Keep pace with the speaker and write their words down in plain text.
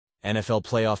NFL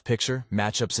playoff picture,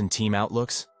 matchups and team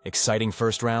outlooks, exciting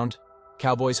first round.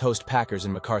 Cowboys host Packers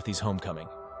in McCarthy's homecoming.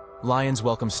 Lions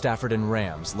welcome Stafford and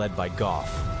Rams, led by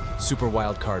Goff. Super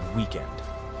Wildcard Weekend.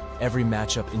 Every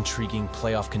matchup intriguing,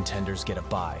 playoff contenders get a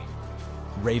bye.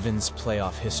 Ravens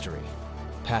playoff history.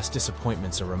 Past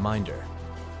disappointments a reminder.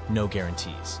 No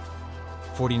guarantees.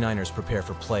 49ers prepare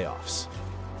for playoffs.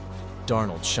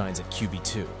 Darnold shines at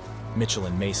QB2. Mitchell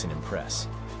and Mason impress.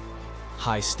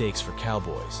 High stakes for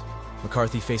Cowboys.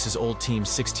 McCarthy faces old team's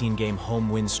 16-game home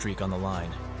win streak on the line.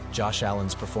 Josh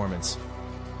Allen's performance.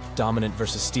 Dominant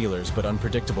versus Steelers, but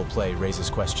unpredictable play raises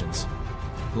questions.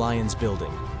 Lions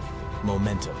building.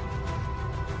 Momentum.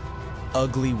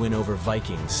 Ugly win over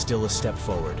Vikings, still a step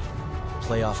forward.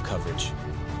 Playoff coverage.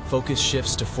 Focus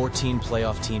shifts to 14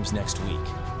 playoff teams next week.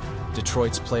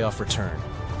 Detroit's playoff return.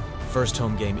 First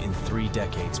home game in 3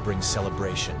 decades brings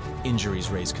celebration. Injuries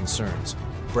raise concerns.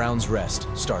 Browns rest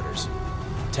starters.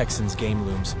 Texans game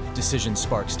looms. Decision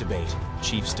sparks debate.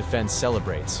 Chiefs defense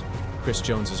celebrates. Chris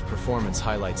Jones's performance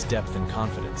highlights depth and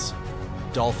confidence.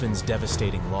 Dolphins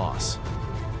devastating loss.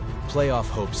 Playoff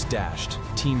hopes dashed.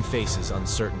 Team faces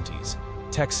uncertainties.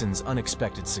 Texans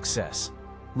unexpected success.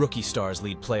 Rookie stars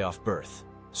lead playoff berth.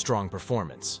 Strong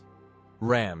performance.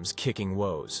 Rams kicking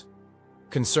woes.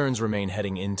 Concerns remain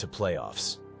heading into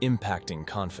playoffs, impacting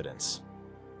confidence.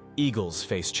 Eagles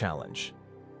face challenge.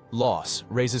 Loss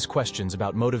raises questions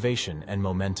about motivation and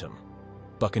momentum.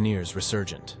 Buccaneers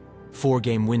resurgent.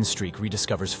 4-game win streak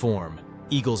rediscovers form.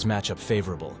 Eagles matchup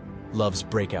favorable. Love's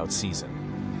breakout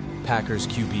season. Packers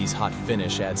QB's hot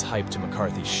finish adds hype to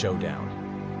McCarthy's showdown.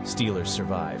 Steelers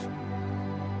survive.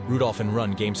 Rudolph and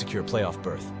run game-secure playoff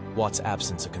berth. Watt's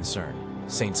absence a concern.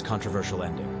 Saints controversial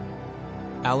ending.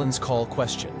 Allen's call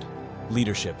questioned.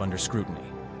 Leadership under scrutiny.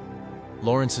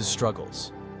 Lawrence's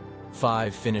struggles.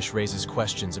 5 finish raises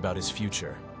questions about his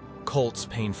future. Colts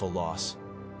painful loss.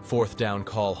 4th down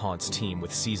call haunts team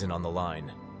with season on the line.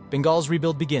 Bengals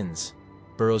rebuild begins.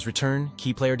 Burrow's return,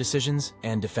 key player decisions,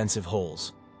 and defensive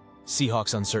holes.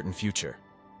 Seahawks uncertain future.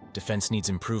 Defense needs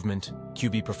improvement.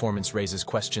 QB performance raises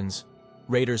questions.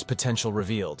 Raiders potential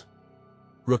revealed.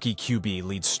 Rookie QB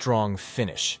leads strong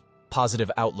finish.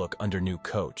 Positive outlook under new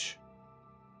coach.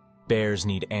 Bears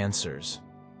need answers.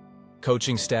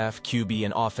 Coaching staff, QB,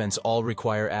 and offense all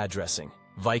require addressing.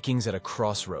 Vikings at a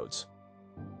crossroads.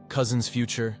 Cousins'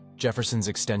 future, Jefferson's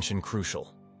extension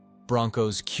crucial.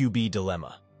 Broncos QB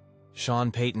dilemma.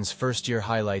 Sean Payton's first-year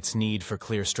highlights need for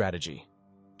clear strategy.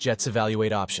 Jets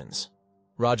evaluate options.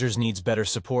 Rodgers needs better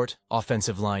support,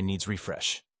 offensive line needs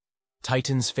refresh.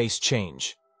 Titans face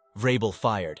change. Vrabel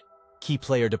fired. Key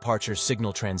player departures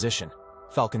signal transition.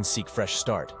 Falcons seek fresh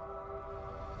start.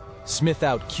 Smith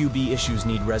out, QB issues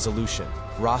need resolution.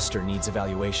 Roster needs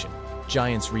evaluation.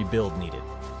 Giants rebuild needed.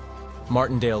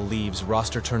 Martindale leaves,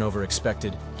 roster turnover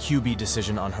expected. QB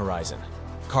decision on horizon.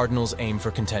 Cardinals aim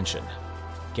for contention.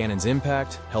 Gannon's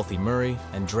impact, healthy Murray,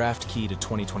 and draft key to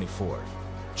 2024.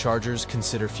 Chargers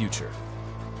consider future.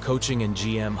 Coaching and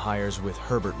GM hires with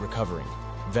Herbert recovering.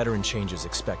 Veteran changes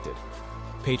expected.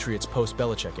 Patriots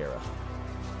post-Belichick era.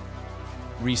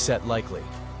 Reset likely.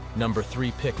 Number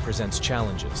 3 pick presents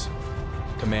challenges.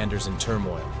 Commanders in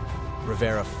turmoil.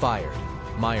 Rivera fired.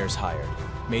 Myers hired.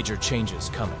 Major changes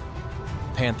coming.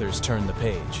 Panthers turn the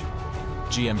page.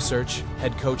 GM search,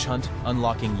 head coach hunt,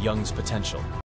 unlocking Young's potential.